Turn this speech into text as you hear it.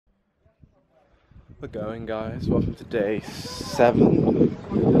We're going, guys. Welcome to day 7.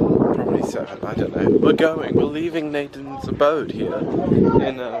 Probably 7, I don't know. We're going. We're leaving Nayden's abode here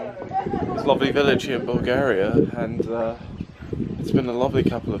in this lovely village here in Bulgaria, and it's been a lovely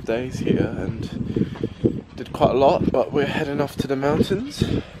couple of days here, and did quite a lot. But we're heading off to the mountains.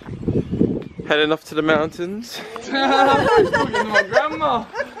 Heading off to the mountains. I was talking to my grandma.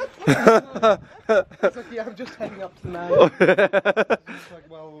 It's like, yeah, I'm just heading up to the mountain. It's like,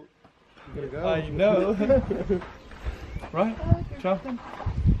 well, I'm gonna go. I know. Right? Ciao.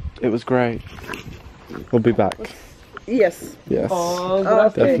 It was great. We'll be back. Yes. Yes. Oh,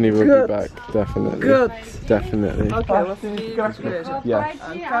 Definitely we'll good. be back. Definitely. Good. Definitely. Okay, we'll see you later. Yes.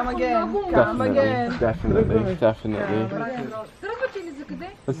 And come again. Come again. Definitely. Definitely.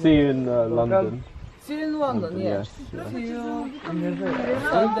 I'll see you in London. See you in London, yes. Yes. See you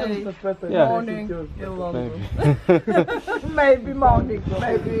Sunday Yeah. morning in London. Maybe. Maybe morning,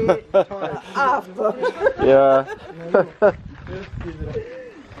 maybe after. Yeah.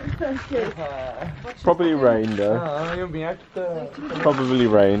 Probably rain though. Probably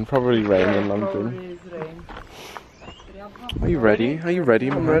rain in London. Are you ready? Are you ready?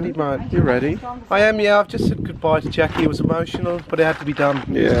 I'm ready, man. You ready? I am, yeah. I've just said goodbye to Jackie. It was emotional, but it had to be done.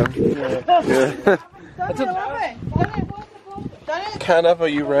 Yeah. Yeah. Kanav, are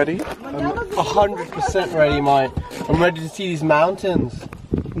you ready? I'm 100% ready, mate. I'm ready to see these mountains.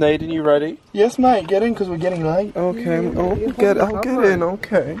 Nayden, you ready? Yes, mate. Get in, because we're getting late. Okay. I'll get in.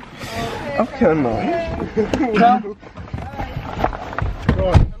 Okay. Okay, mate. Right.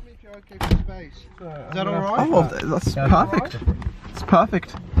 Tell me if you're okay for space. Is that alright? Oh, that's perfect. It's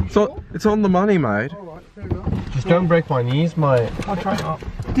perfect. So it's on the money, mate. Alright, fair enough. Just don't break my knees, mate. I'll try not.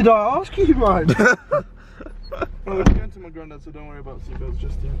 Did I ask you, mate? Oh, we're going to my granddad, so don't worry about seatbelts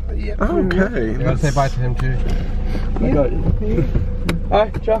just yet. Yeah. Okay. You gotta say bye to him too. I got you. Hi,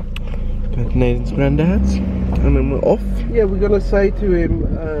 ciao. Got Nayden's granddad's, and then we're off. Yeah, we're gonna say to him,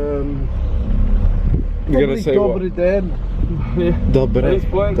 You're gonna say what? Dobry den.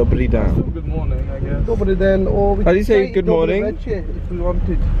 Dobry dan. Good morning, I guess. Dobry den, or we How do you could say good Dobry morning? večer if we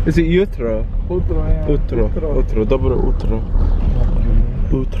wanted. Is it jutro? Utro, yeah. Utro. Dobro utro.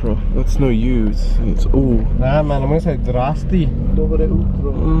 Utro. That's no use. It's ooh. Nah, man, I'm gonna say drasti. Dobre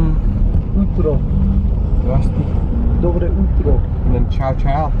utro. Utro. Drasti. Dobre utro. And then ciao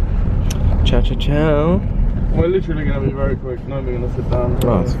ciao. Ciao ciao ciao. We're literally going to be very quick. No, we're going to sit down.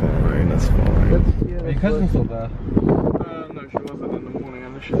 Oh, that's fine. That's fine. Are your cousin still there? No, she wasn't in the morning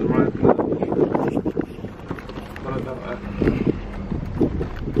unless she's arrived now. But I doubt that.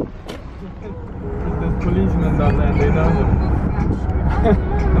 There's policemen down there and they know them.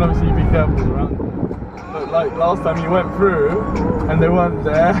 And obviously you be careful around them. But like last time he went through and they weren't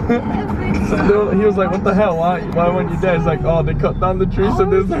there. So he was like, what the hell, why weren't you there? It's like, oh, they cut down the tree so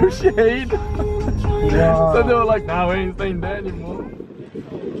there's no shade. Wow. So they were like, nah, we ain't staying there anymore.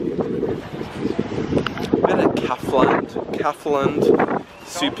 We're at Kaufland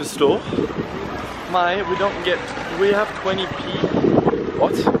Superstore. Mate, we have 20p.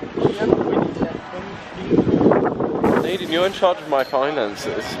 What? Nayden, you're in charge of my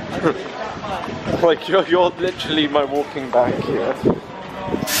finances. Like you're literally my walking back here.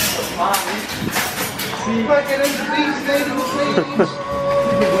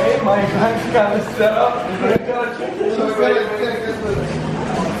 My bank's kind of set up.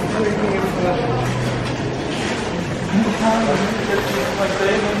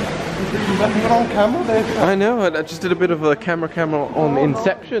 on camera there. I know, I just did a bit of a camera on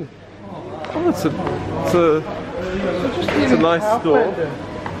Inception. Oh, it's a nice store.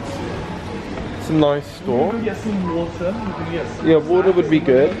 It's a nice store. Get some water. Yeah, water would be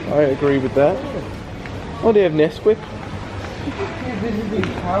good. I agree with that. Oh, they have Nesquik.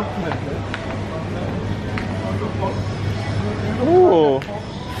 Oh,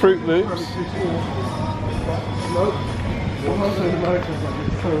 Fruit Loops.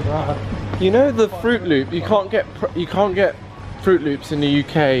 You know the Fruit Loop. You can't get Fruit Loops in the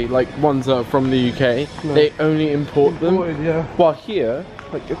UK, like ones that are from the UK. No. They only import them. Yeah. While here,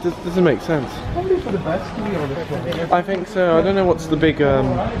 like it doesn't make sense. Probably for the best, to be honest. I think so. I don't know what's the big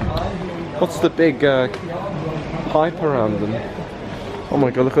hype around them. Oh my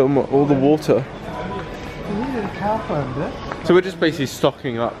god, look at all the water. So we're just basically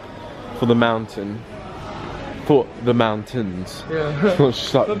stocking up for the mountain. For the mountains. Yeah. Not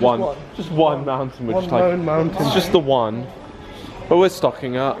just like just one mountain. Which One mountain. It's just the one. But we're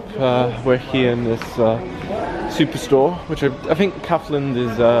stocking up. We're here in this superstore, which I think Kaufland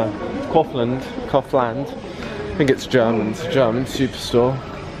is Kaufland. I think it's German. It's a German superstore.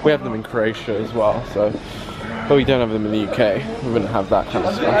 We have them in Croatia as well, so. But we don't have them in the UK. We wouldn't have that kind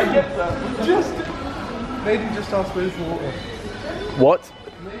of stuff. Nayden just asked where's the water. What?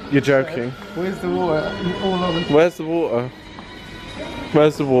 You're joking. Where's the water? All of it. Where's the water?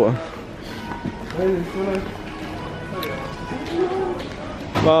 Where's the water?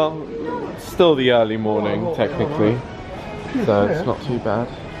 Well, still the early morning technically, so it's not too bad.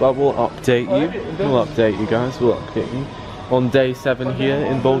 But we'll update you. We'll update you guys. We'll update you on day 7 here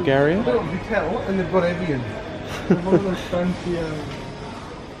in Bulgaria. Hotel and they've got Evian. They've got those fancy.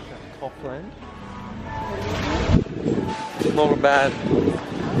 Copland. Not a bad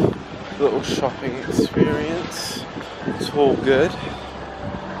little shopping experience. It's all good.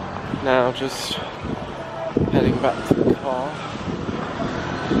 Now just heading back to the car,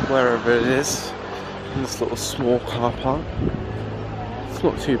 wherever it is, in this little small car park. It's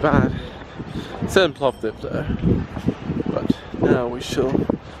not too bad. It's in Plovdiv though. But now we shall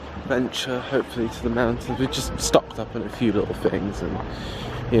venture hopefully to the mountains. We just stocked up on a few little things and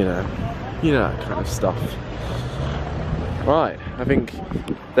you know that kind of stuff. Right, I think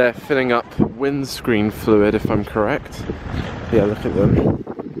they're filling up windscreen fluid if I'm correct. Yeah, look at them.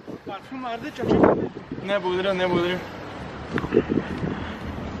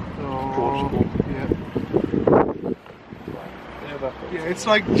 Yeah, it's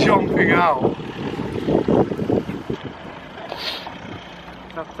like jumping out.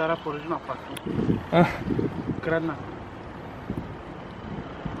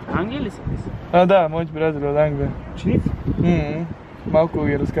 А, да, моите приятели от Англия. Ученици? Малко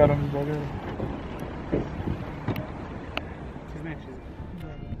ги разкарам в България.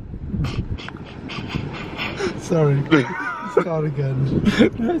 Sorry. Start again.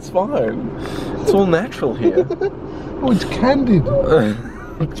 No, it's fine. It's all natural here. Oh, it's candid.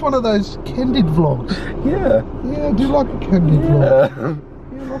 It's one of those candid vlogs. Yeah. Yeah, I do like a candid vlog.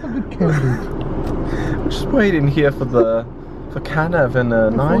 Yeah, I love a good candid. We're just waiting here for Kanev and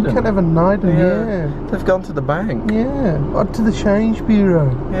Nayden. Kanev and Nayden, yeah. They've gone to the bank. Yeah, to the change bureau.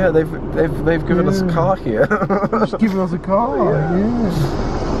 Yeah, they've given us a car here. Just given us a car,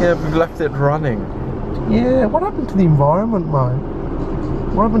 yeah. Yeah, we've left it running. Yeah, what happened to the environment, mate?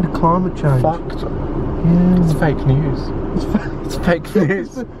 What happened to climate change? Fucked. Yeah. It's fake news. It's fake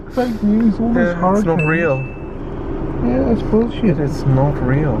news. Fake news, all this Yeah, it's not real. Yeah, it's bullshit. It's not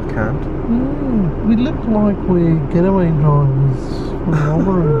real, Kant. Yeah, we look like we're getaway drivers from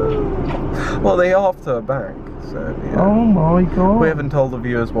robbery. Well, they are after a bank, so yeah. Oh my god. We haven't told the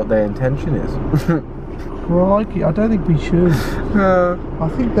viewers what their intention is. Crikey, I don't think we should. No. I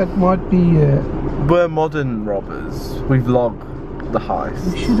think that might be... We're modern robbers. We vlog the heist.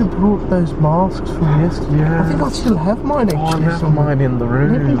 we should have brought those masks from yesterday. Yeah. I think I still have mine Oh, I actually. left mine in the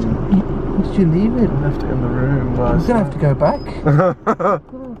room. Did you leave it? I left it in the room. We're going to have to go back.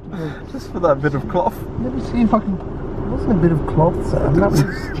 Just for that bit of cloth. Let me see if I can... It wasn't a bit of cloth, Sam.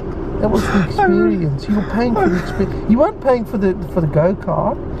 That was the experience. You were paying for the experience. You weren't paying for the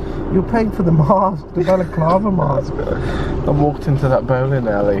go-kart. You were paying for the mask, the balaclava mask. I walked into that bowling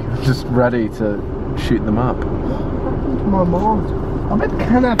alley, just ready to shoot them up. What happened to my mask? I bet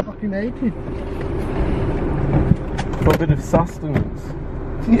Canada fucking ate it. For a bit of sustenance.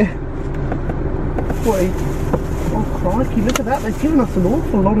 Yeah. Wait. Oh crikey, look at that. They've given us an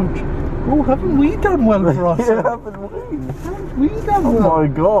awful lot of... Oh, haven't we done well for us? Yeah, haven't we? Haven't we done well? Oh my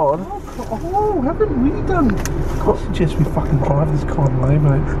god. Oh, haven't we done? I suggest we fucking drive this car away,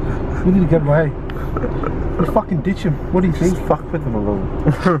 mate. We need to get away. We fucking ditch him. What do you think? Just fuck with them a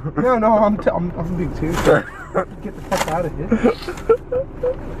little. No, I'm being serious. Get the fuck out of here.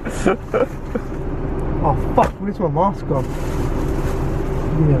 Oh fuck, where's my mask gone?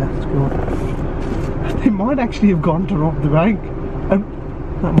 Yeah, that's good. They might actually have gone to rob the bank. And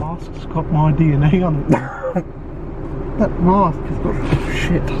that mask's got my DNA on it. That mask has got...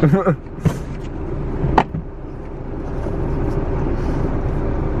 shit.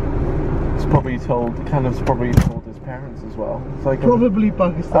 It's probably Kanev's probably told his parents as well. It's like Probably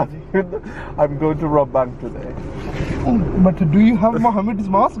Pakistani. I'm going to rob bank today. Oh, but do you have Mohammed's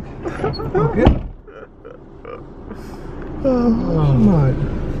mask? Okay. Oh, my.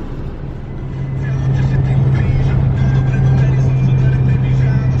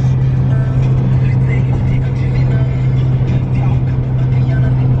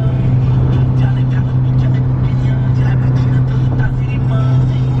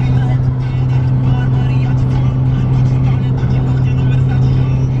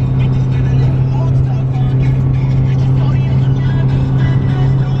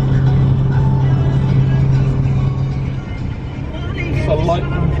 A light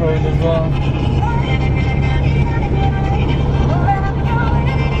control as well.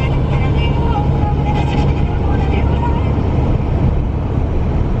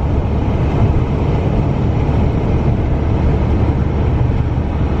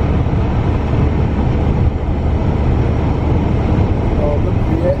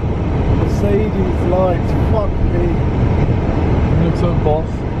 so boss.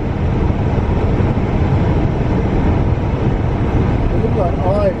 They look like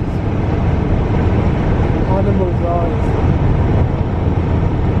eyes. Animals' eyes.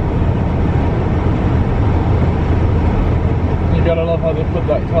 You gotta love how they put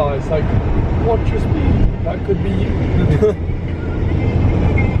that car. It's like, what just be? That could be you.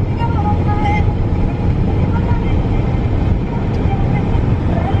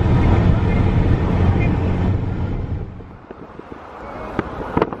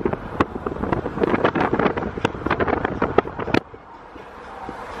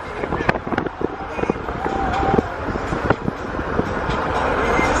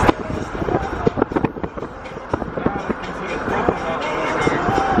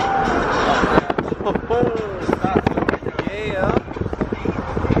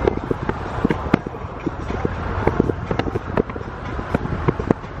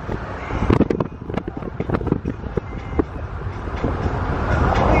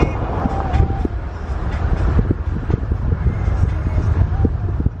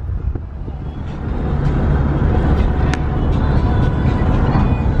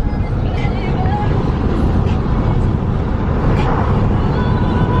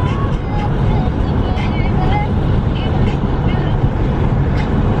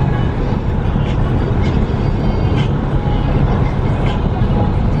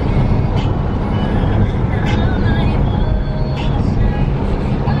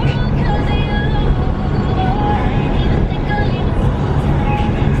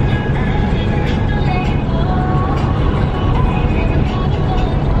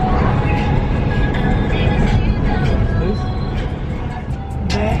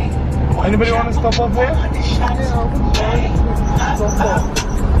 Anybody want to stop up here?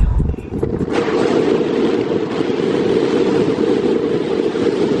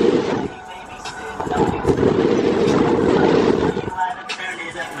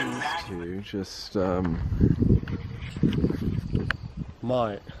 Just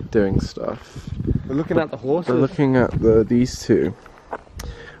Doing stuff. We're looking at the horses. We're looking at these two.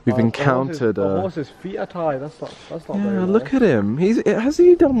 We've encountered the horse's feet are tied. That's not yeah, very look nice. at him. Has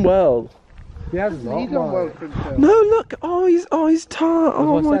he done well? He has not. He done well for himself. No, look. Oh, he's tied.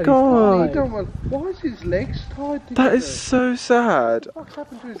 Oh That's what I my said, he's god. He done well. Why is his legs tied together? That is so sad. What's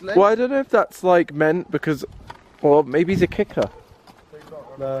happened to his legs? Well, I don't know if that's like meant because, well, maybe he's a kicker.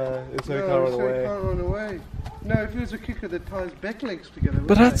 No, it's so No, can't run so away. he can't run away. No, if he was a kicker that ties back legs together.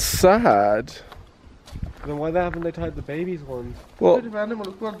 But that's sad. Then why haven't they tied the baby's ones? Well, Bit of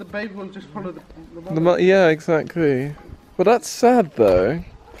animal. Well, the baby will just follow the mother. yeah, exactly. But that's sad though.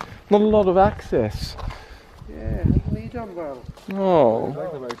 Not a lot of access. Yeah, hasn't he done well? Oh.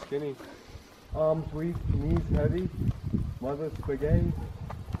 They're very skinny. Arms weak, knees heavy, mother spaghetti.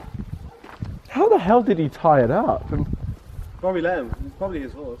 How the hell did he tie it up? Probably let him. It's probably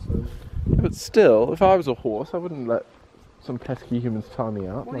his horse. So. But still, if I was a horse, I wouldn't let some pesky humans tie me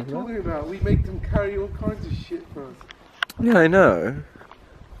up. What are you like that. talking about? We make them carry all kinds of shit for us. Yeah, I know.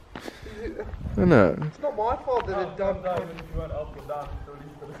 I know. It's not my fault that it done.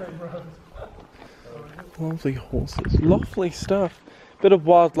 Lovely horses. Lovely stuff. Bit of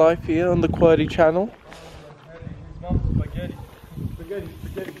wildlife here on the QWERTY channel. Spaghetti.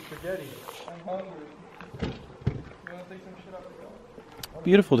 I'm hungry. You wanna take some shit up?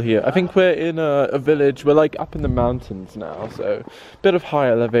 Beautiful here. I think we're in a village. We're like up in the mountains now, so a bit of high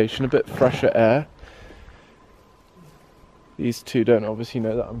elevation, a bit fresher air. These two don't obviously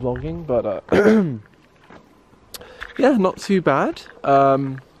know that I'm vlogging, but yeah, not too bad.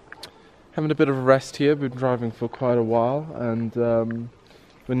 Having a bit of a rest here. Been driving for quite a while, and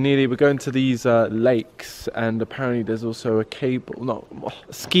we're going to these lakes, and apparently there's also a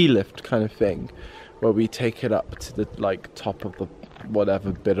ski lift kind of thing, where we take it up to the top of the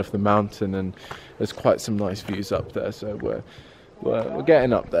whatever bit of the mountain, and there's quite some nice views up there. So we're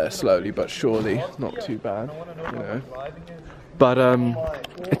getting up there slowly but surely. Not too bad, you know. But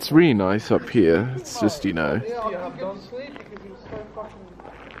it's really nice up here. It's just, you know,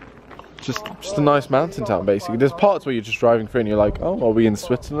 just a nice mountain town basically. There's parts where you're just driving through and you're like, oh, are we in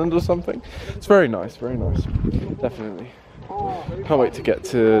Switzerland or something? It's very nice, definitely. Can't wait to get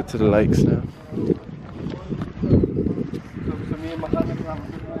to the lakes now.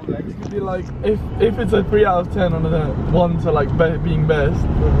 Be like, if it's a 3 out of 10 on a 1 to like being best,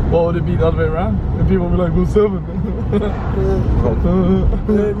 what would it be the other way around? And people would be like, well, 7.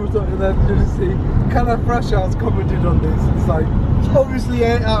 Just see, kind of fresh has commented on this. It's like, obviously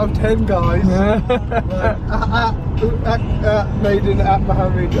 8 out of 10 guys. Nayden, at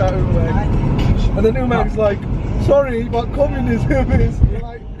Mohammed, at Umag. And then Umag's like, sorry, but communism is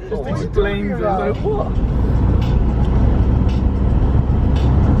like, Just explains it. Like, what?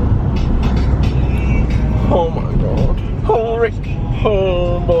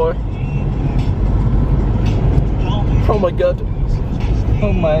 Oh boy. Oh my god.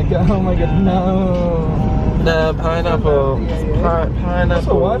 Oh my god, no. No, pineapple. Pineapple.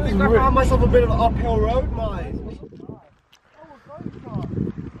 So why I think I found myself a bit of an uphill road, mate.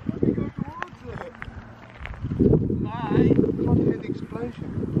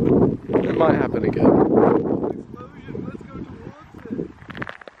 It might happen again.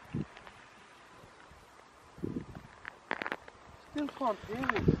 Still can't hear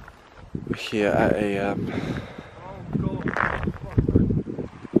it. We're here at a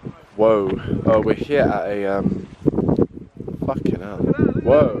whoa. Oh, we're here at a fucking hell.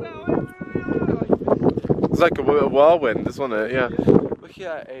 Whoa. It's like a whirlwind, isn't it? Yeah. We're here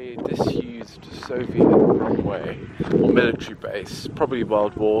at a disused Soviet runway or military base, probably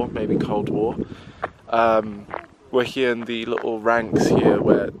World War, maybe Cold War. We're here in the little ranks here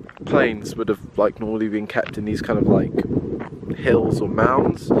where planes would have like normally been kept in these kind of like hills or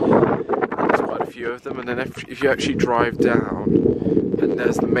mounds. And there's quite a few of them, and then if you actually drive down and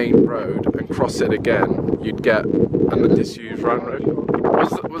there's the main road and cross it again, you'd get a disused runway.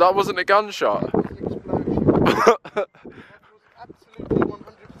 That wasn't a gunshot.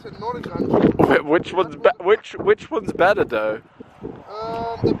 Not a gunshot. Wait, which one's better though?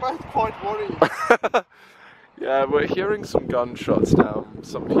 They're both quite worrying. Yeah, we're hearing some gunshots now.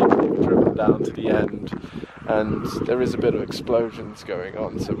 Some people have driven down to the end, and there is a bit of explosions going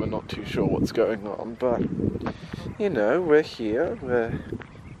on, so we're not too sure what's going on. But you know, we're here. We're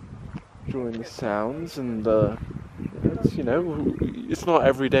enjoying the sounds, and it's, you know, it's not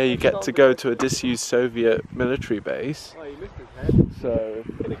every day you get to go to a disused Soviet military base. So,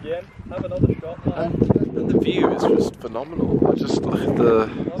 Again, have another shot. and the view is just phenomenal. Just look at the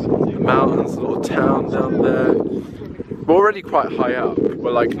mountains, the little town down there. We're already quite high up.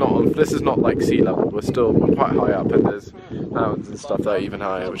 We're like not on, this is not like sea level. We're quite high up, and there's mountains and stuff that are even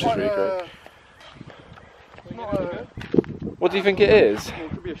higher, which is really great. What do you think it is? It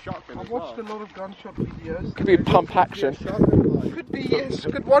could be a shotgun. I've watched a lot of gunshot videos. Could be pump action. Could be, yes.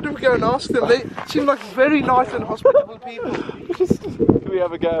 Why don't we go and ask them? They seem like very nice and hospitable people. Can we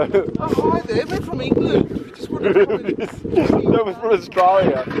have a go? Oh, hi there. We're from England. We just want to come in. No, we're from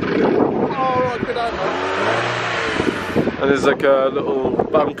Australia. Oh, right, good day, mate. And there's like a little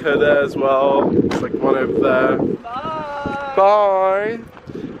bunker there as well. There's like one over there. Bye.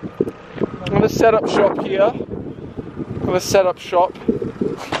 I'm gonna set up shop here. Set up shop.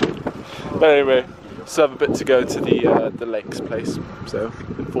 But anyway, still have a bit to go to the lakes place, so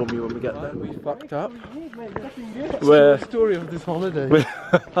inform you when we get there. We fucked up. We're the story of this holiday.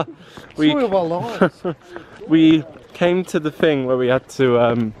 Story of our lives. We came to the thing where we had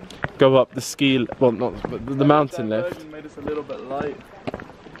to go up the ski, well, not the mountain lift. Made us a little bit light.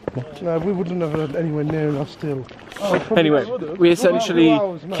 No, we wouldn't have had anywhere near enough still. Anyway, we essentially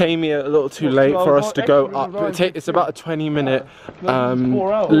came here a little too late for us to go up. It's about a 20-minute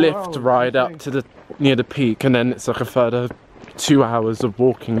lift ride up to near the peak, and then it's like a further 2 hours of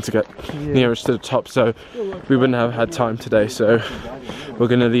walking to get nearest to the top. So we wouldn't have had time today. So we're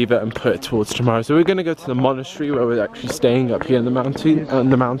gonna leave it and put it towards tomorrow. So we're gonna go to the monastery where we're actually staying up here in the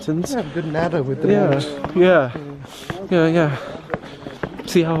mountains. Have a good natter with the monks. Yeah.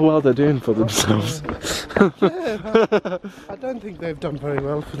 See how well they're doing for themselves. I don't think they've done very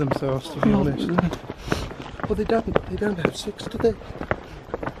well for themselves, to be honest. Well, they don't have sex, do they?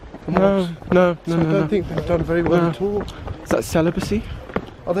 No. I don't think they've done very well at all. Is that celibacy?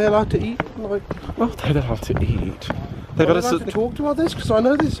 Are they allowed to eat? Like, Well, they're allowed to eat. They've got to talk to others, because I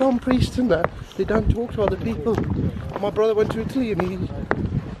know there's some priests in there. They don't talk to other people. My brother went to Italy and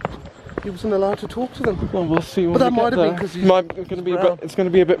he wasn't allowed to talk to them. Well, we'll see when But that we might get have there. been because he's It's going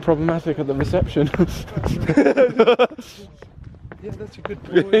to be a bit problematic at the reception. Yeah, that's a good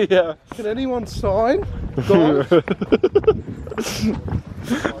point. Yeah. Can anyone sign? God.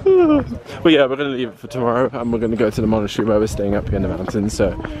 Well, yeah, we're going to leave it for tomorrow, and we're going to go to the monastery where we're staying up here in the mountains.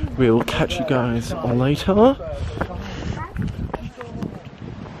 So we'll catch you guys later.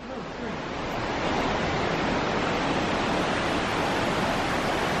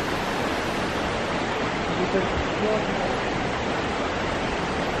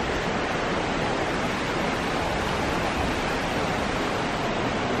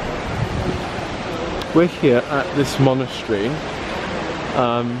 We're here at this monastery,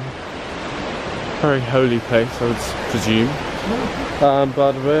 very holy place, I would presume.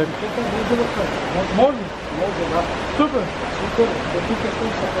 But we're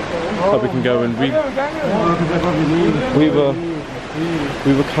we can go and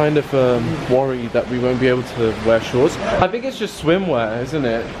we were kind of worried that we won't be able to wear shorts. I think it's just swimwear, isn't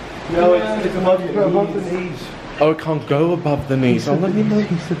it? No, it's a modern ease. Oh, it can't go above the knees. Oh, let me know.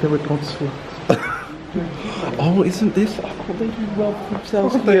 He said they were God's sluts. Oh, isn't this? I thought they do well for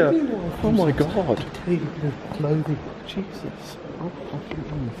themselves here. Oh my god. Clothing. Jesus. Oh, fucking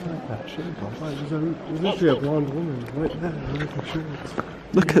unfair that shit. There's literally a blonde woman right there. Making sure it's...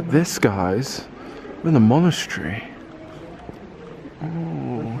 Look at this, guys. We're in a monastery.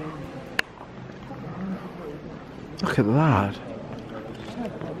 Oh. Look at that.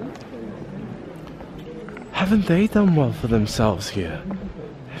 Haven't they done well for themselves here?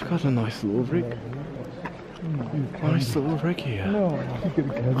 They've got a nice little rig. Nice little rig here.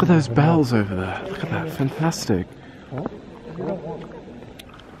 Look at those bells over there. Look at that. Fantastic.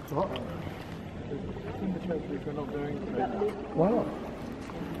 Wow.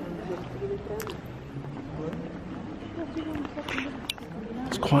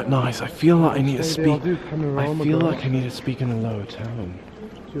 It's quite nice. I feel like I need to speak. I feel like I need to speak in a lower tone.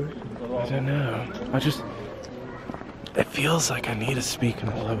 I don't know. It feels like I need to speak in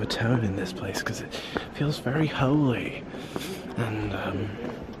a lower tone in this place because it feels very holy. And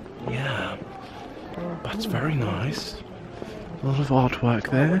yeah. But it's very nice. A lot of artwork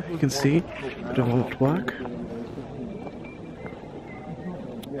there. You can see a bit of artwork.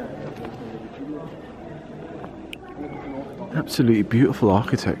 Absolutely beautiful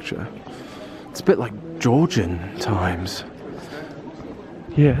architecture. It's a bit like Georgian times.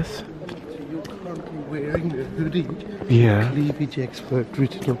 Yes. Wearing a hoodie. Yeah. Cleavage expert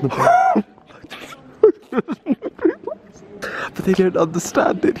written on the back. But they don't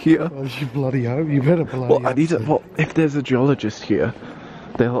understand it here. Oh, you bloody hope. You better bloody Well, I need to. Well, if there's a geologist here,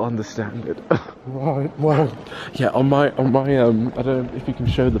 they'll understand it. Right, well. Yeah, on my I don't know if you can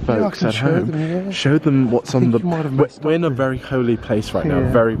show the folks at home. Them, yeah. Show them what's on the. you might have messed We're in a up very holy place right now.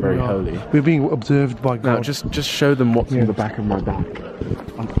 Yeah, Very, very we are. holy. We're being observed by God. Now, just show them what's Yeah. on the back of my back.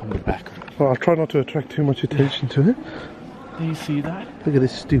 On the back. Well, I'll try not to attract too much attention to it. Do you see that? Look at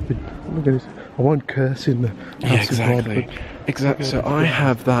this stupid. Look at this. I won't curse in the house Yeah, of God, exactly. but Exactly. So I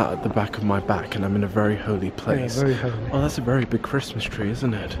have that at the back of my back, and I'm in a very holy place. very holy. Oh, that's a very big Christmas tree,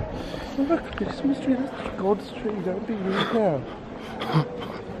 isn't it? Oh, look, Christmas tree. That's God's tree. Don't be rude now.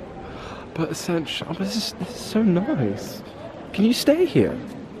 But essentially, oh, this is so nice. Can you stay here?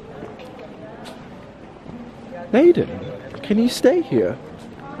 Nayden, can you stay here?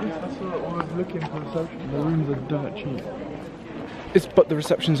 Yes, that's what I was looking for reception. The rooms are dirt cheap. But the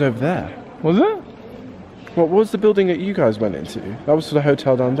reception's over there. Was it? What was the building that you guys went into? That was for the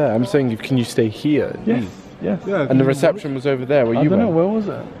hotel down there. I'm saying, can you stay here? Yes. Yes. Yeah. And the reception was over there where I you don't know, went. where was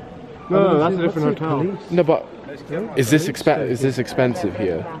it? No, that's a different hotel. No, but is this expensive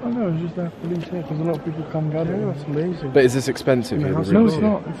here? I don't know, it's just that police here because a lot of people come gathering. That's amazing. But is this expensive here? the No, No, rooms it's here?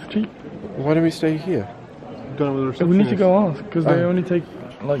 not. It's cheap. Why don't we stay here? Don't know the So we need to go ask because they Oh. only take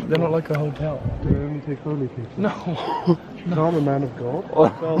they're not like a hotel. They only take holy people. No. I'm a man of God.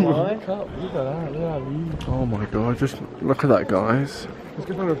 Oh my. Look at that. Look at that view. Oh my god, just look at that, guys. Let's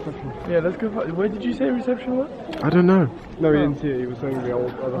go for a reception. Yeah, let's go. Where did you say reception was? I don't know. No, he didn't see it. He was saying the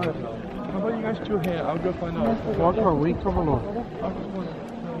old other hotel. How about you guys chill here? I'll go find out. Why can't we come along?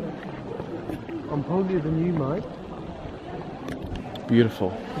 I'm holier than you, mate. Beautiful.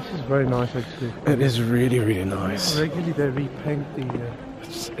 This is very nice, actually. It is really, really nice. Regularly they repaint the...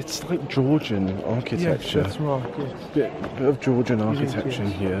 It's like Georgian architecture. Yes, that's right, yes. Bit of Georgian is, architecture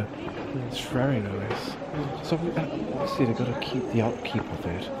yes. here. It's very nice. So obviously they've got to keep the upkeep of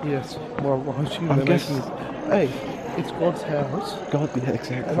it. Yes. Well, I assume I'm they're guessing. making it... Hey, it's God's house. God, yeah, And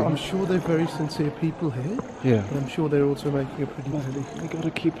exactly. I'm sure they're very sincere people here. Yeah. And I'm sure they're also making a pretty penny. They got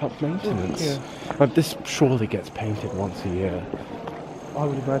to keep up maintenance. Yeah. Like, this surely gets painted once a year I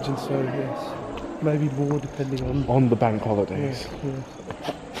would imagine so, yes. Maybe more depending on... on the bank holidays.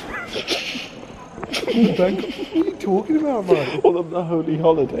 What are you talking about, mate? All of the holy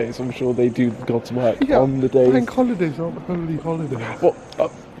holidays, I'm sure they do God's work Yeah, on the days. Bank holidays aren't holy holidays. Well,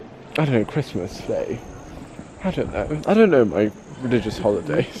 I don't know, Christmas Day. I don't know. I don't know my religious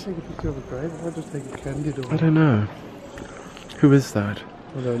holidays. Take a picture of a grave. I'll just take a candid or... I don't know. Who is that?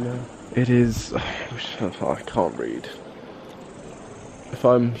 I don't know. It is. I can't read.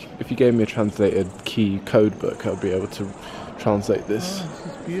 If you gave me a translated key code book, I'd be able to translate this. Oh, this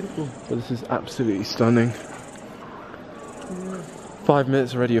is beautiful. But this is absolutely stunning. 5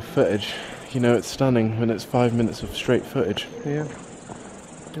 minutes already of footage. You know it's stunning when it's 5 minutes of straight footage. Yeah.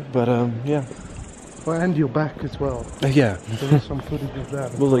 But yeah. Well, and your back as well. Yeah. There is some footage of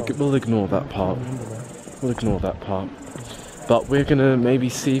that. as We'll well. ignore that part. Remember that. We'll ignore that part. But we're gonna maybe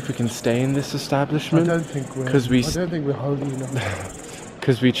see if we can stay in this I establishment. don't think we're. 'Cause we I don't think we're holy enough.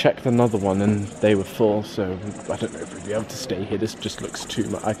 Because we checked another one and they were full, so I don't know if we'd be able to stay here. This just looks too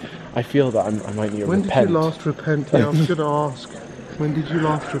much. I feel that I might need to repent. When did you last repent? Yeah, I was going to ask. When did you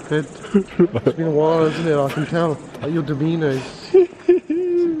last repent? It's been a while, isn't it? I can tell. Your demeanour is...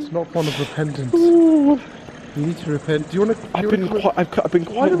 It's not one of repentance. You need to repent. Do you want to... I've been quite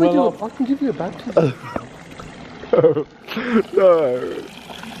Why don't we well do it? I can give you a baptism. No.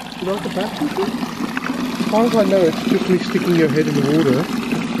 You like a baptism? As far as I know, it's just me sticking your head in the water.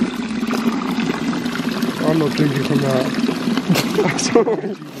 I'm not drinking from that.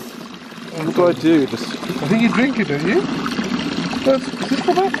 What do I do? Just... I think you drink it, don't you? That's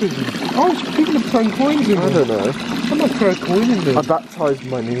for baptism. Oh, people have thrown coins in there. I don't know. I'm not throwing a coin in there. I baptised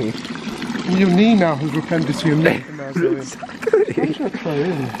my knee. Your knee now has repented to your neck. Exactly. What should I throw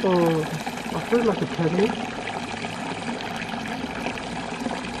in? Oh, I throw it like a penny.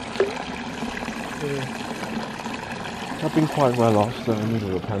 I've been quite well off, so I need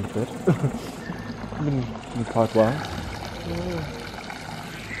to repent a bit. I've been quite well. Yeah.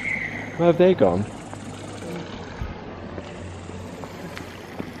 Where have they gone?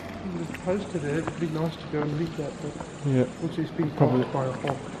 There's a poster there. It'd be nice to go and read that, but Yeah. also it's been Probably. passed by a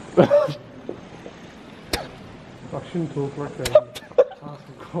hawk. I shouldn't talk like that. I'm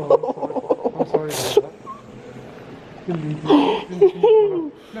sorry about that. Didn't mean to.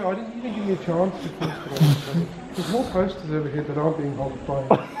 No, you didn't give me a chance to post it. There's more posters over here that are being held by.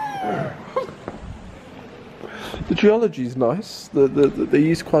 The geology's nice. They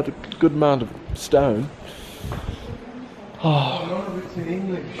use quite a good amount of stone. A lot of it's in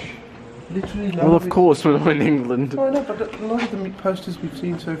English. Literally none Well, of of course, we're not in England. Oh no, but a lot of the posters we've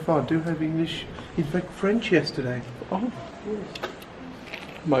seen so far do have English, in fact French yesterday. Oh,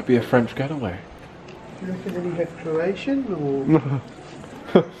 might be a French getaway. Do you reckon any have Croatian or...?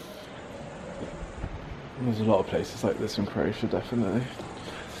 There's a lot of places like this in Croatia, definitely.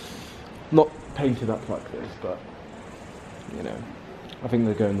 Not painted up like this, but, you know, I think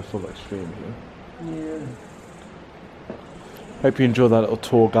they're going the full extreme here. Yeah. Hope you enjoy that little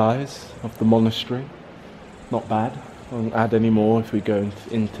tour, guys, of the monastery. Not bad. I won't add any more if we go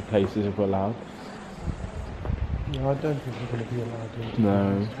into places if we're allowed. No, I don't think we're going to be allowed to.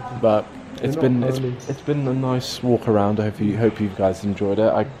 No, but it's been a nice walk around. I hope you guys enjoyed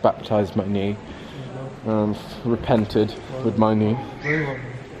it. I baptised my knee, repented with my knee. Very well done.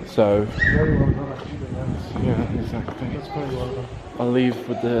 So Very well done, actually. yeah, exactly. That's very well done. I'll leave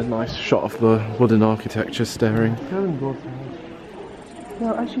with the nice shot of the wooden architecture staring. Go in God's house.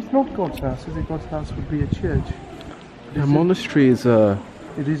 No, actually it's not God's house, is it? God's house would be a church. A monastery is a...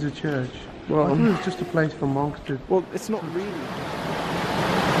 It is a church. Well, I thought it was just a place for monks to... well, it's not really.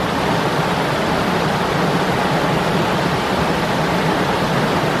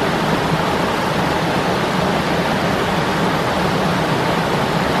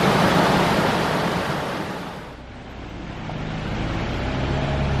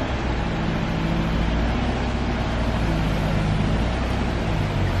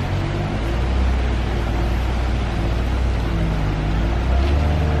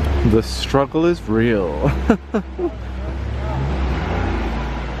 The struggle is real. Hotel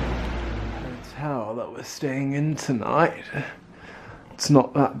that we're staying in tonight. It's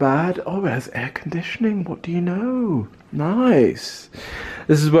not that bad. Oh, it has air conditioning. What do you know? Nice.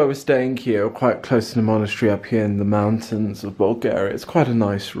 This is where we're staying here, quite close to the monastery up here in the mountains of Bulgaria. It's quite a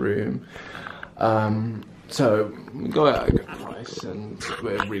nice room. So we got at a good price, and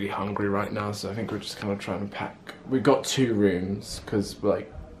we're really hungry right now. So I think we're just kind of trying to pack. We got 2 rooms because like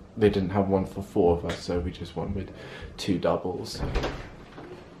they didn't have one for 4 of us, so we just wanted 2 doubles.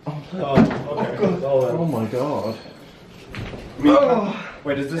 Oh my god.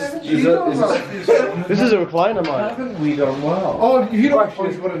 Wait, is this is a recliner, mate? Haven't we done well? Oh, you don't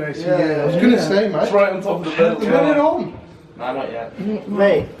actually got an AC. Yeah, I was going to say, mate. It's right on top of the bed. Turn it on. Nah, not yet.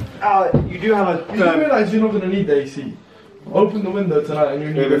 Mate, you do have a... You do realise you're not going to need the AC. Open the window tonight and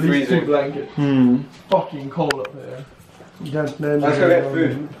you need at least 2 blankets. Fucking cold up here. You don't know me. Let's go get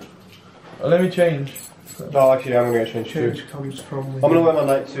food. Let me change. No, actually, I'm going to change Change too. comes from... I'm going to wear my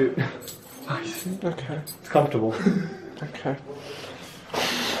night suit. Okay. It's comfortable. Okay.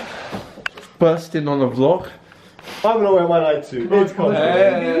 Burst in on a vlog. I'm going to wear my night suit. It's comfortable.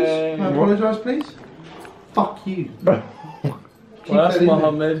 Hey. Can I apologise, please? Fuck you. Well, that's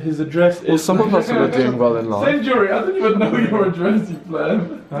Mohammed. His address Well, is... some of us are doing well in life. Century, I didn't even know your address, you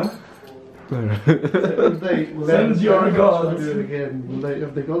plan. Huh? Send your regards. Do it again.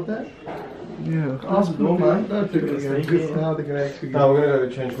 Have they got that? Yeah. Ask them, mate. Don't do it again. Now they're going to actually No, we're going to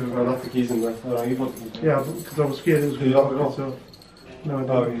go change because I left the keys in there. Oh, you want the keys? Yeah, because I was scared it was going You to lock it lock off? itself. No, I Oh,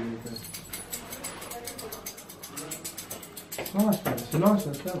 don't. Nice, man. It's a nice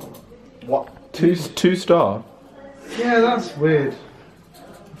hotel. What? Two star? Yeah, that's weird.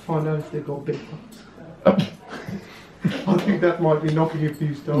 Find out if they've got big ones. I think that might be knocking a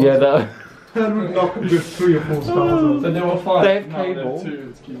few stars. Yeah, that. That would knock a good 3 or 4 stars. So there were 5. They have No, there cable. were 2,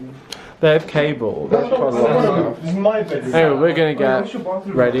 excuse me. They have cable. That's quite a lot of stuff. My bedroom. Anyway, we're gonna get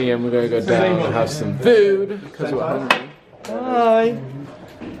ready and we're gonna go down and have some food because we're hungry. Bye.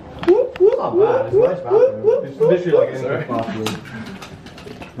 Not bad, it's a nice bathroom. It's literally like any bathroom.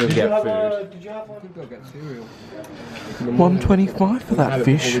 We'll get food. Did you have one? Go get cereal. 125 for that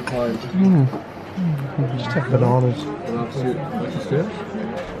fish. Just have bananas.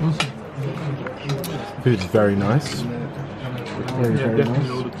 Food's very nice. Very, very nice.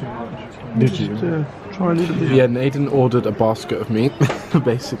 Did you? Try a little bit. Yeah, Nayden ordered a basket of meat,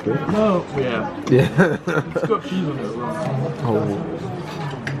 basically. No. Yeah. Yeah. It's got cheese on it as well. Oh,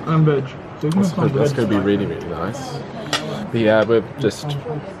 And veg. So you can have some that's veg. gonna be really, really nice. But yeah, we're just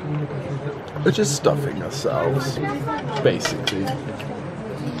stuffing ourselves, basically.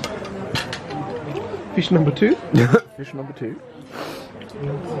 Fish number 2. Fish number 2.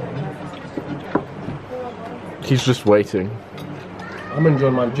 He's just waiting. I'm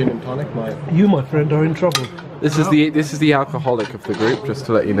enjoying my gin and tonic, mate. You, my friend, are in trouble. This is the alcoholic of the group, just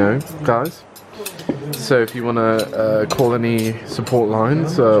to let you know, guys. So if you want to call any support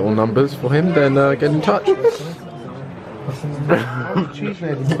lines or numbers for him, then get in touch. This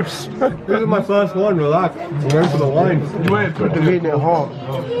is my first one, relax. I'm going for the wine. Wait, put The meat in hot.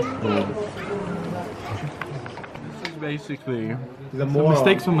 Basically, The more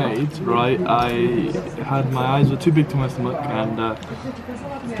mistakes were made, right? My eyes were too big to my stomach, and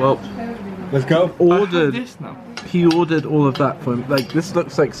well, Let's go. I have ordered. this now. He ordered all of that for him. Like, this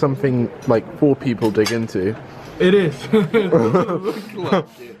looks like something like 4 people dig into. It is. It doesn't look like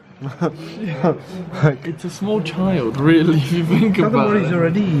it. It's a small child, really, if you think Tell them about what he's it.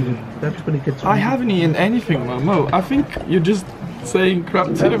 already eaten. That's when it gets. I haven't eaten anything, Momo. I think you're just saying crap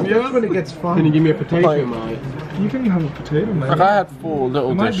to him. That's when it gets Can fun. you give me a potato, mate? You can have a potato, man. Like, I had 4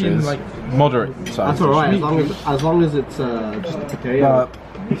 little It might be in, dishes, like- moderate size. That's alright, as long as it's just a potato.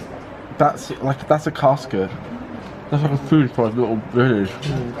 But that's a casket. That's like a food for a little village.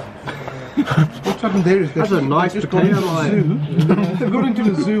 What's happened there is That's a nice they've just gone into potato, the zoo. They've gone into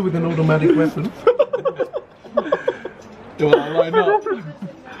the zoo with an automatic weapon. Do I line up?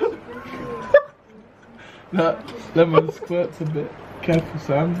 That lemon squirts a bit. Careful,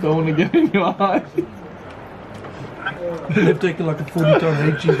 Sam. Don't want to get in your eye. They've taken like a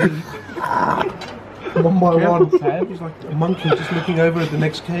 40-ton HGV. One by one. He's like a monkey just looking over at the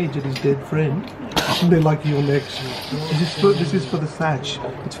next cage at his dead friend. And they're like, you're next. This is for the thatch.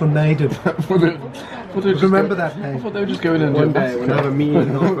 It's for Nayden. Remember that I name. thought they were just going in One day, when I have a meat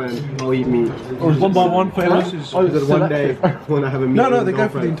and girlfriend, I'll eat meat. One by one for houses. One day, when I have a meat No, and they go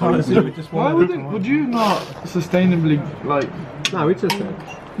for the girlfriend, entire zoo with just Why one. would you not sustainably, like... No, it's just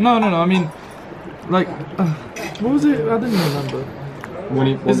No, I mean... Like... what was it? I didn't remember.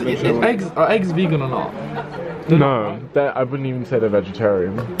 Are eggs vegan or not? No, I wouldn't even say they're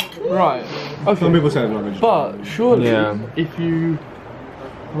vegetarian. Right. Okay. Some people say it's not vegetarian. But surely, Yeah. if you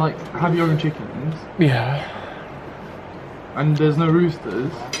like have your own chickens Yeah. and there's no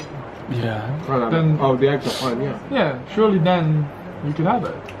roosters, Yeah. then Oh, the eggs are fine, yeah. surely then you could have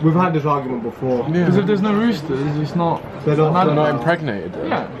it. We've had this argument before. Because if there's no roosters, it's not. They're not- an They're animal. not impregnated. Though.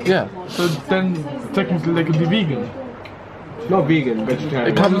 Yeah. Yeah. So then technically they could be vegan. Not vegan,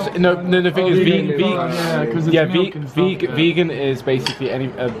 vegetarian. It comes the thing is vegan. Yeah, because it's Yeah, milk and stuff, yeah. vegan is basically any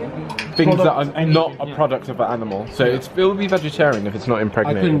things that are not a product of an animal. So it will be vegetarian if it's not I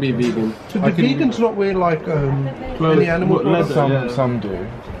impregnated. couldn't be vegan. So do vegans not wear like any animal what, products? leather? Some do.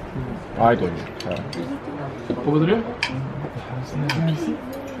 I do. What was it?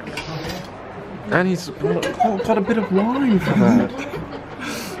 And he's got a bit of wine for that.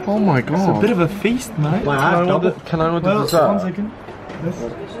 Oh my god. It's a bit of a feast, mate. Can I order Well, dessert? 1 second.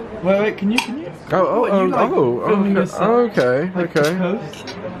 Wait, can you? Filming yourself? Okay.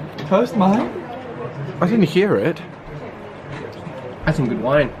 Toast, mate? I didn't hear it. That's some good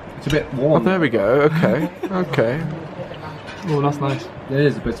wine. It's a bit Oh, warm. there we go. Okay. Oh, that's nice. It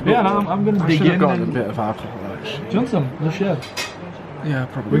is, but it's a bit Yeah, warm. no, I'm gonna I dig should have in gotten a and... bit of alcohol actually. Do you want some? Let's share. Yeah,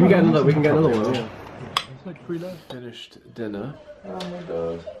 probably. We can get another one, yeah. It's like free love. Finished dinner.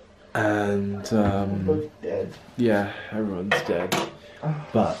 And yeah, everyone's dead.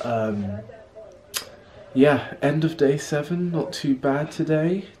 But yeah, end of day 7, not too bad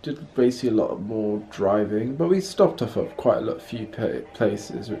today. Did basically a lot more driving, but we stopped off at quite a few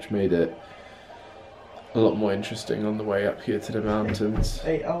places, which made it a lot more interesting on the way up here to the mountains.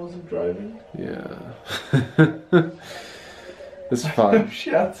 8 hours of driving. Yeah. was fun.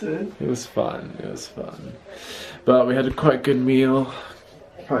 Shattered. It was fun. It was fun. But we had a quite good meal.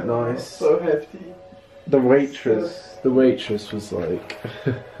 Quite nice. So hefty. The waitress was like,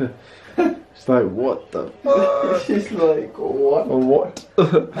 she's like, what the? She's like, what? What?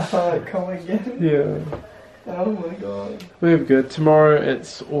 Come again? Yeah. Oh my god. We're good. Tomorrow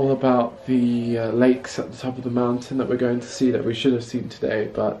it's all about the lakes at the top of the mountain that we're going to see that we should have seen today,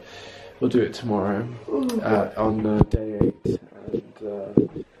 but we'll do it tomorrow on day 8.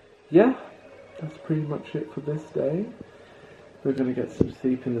 And yeah, that's pretty much it for this day. We're going to get some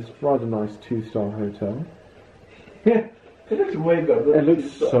sleep in this rather nice 2-star hotel. Yeah, it looks way better. It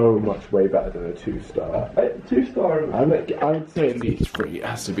looks so much way better than a 2-star. 2-star. I would say at least 3. It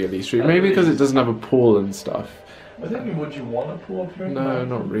has to be at least 3. Maybe because it doesn't have a pool and stuff. I think, would you want a pool for No,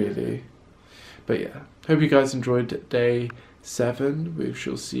 not really. But yeah, hope you guys enjoyed day 7. We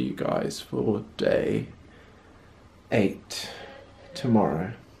shall see you guys for day 8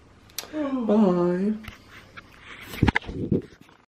 tomorrow. Bye.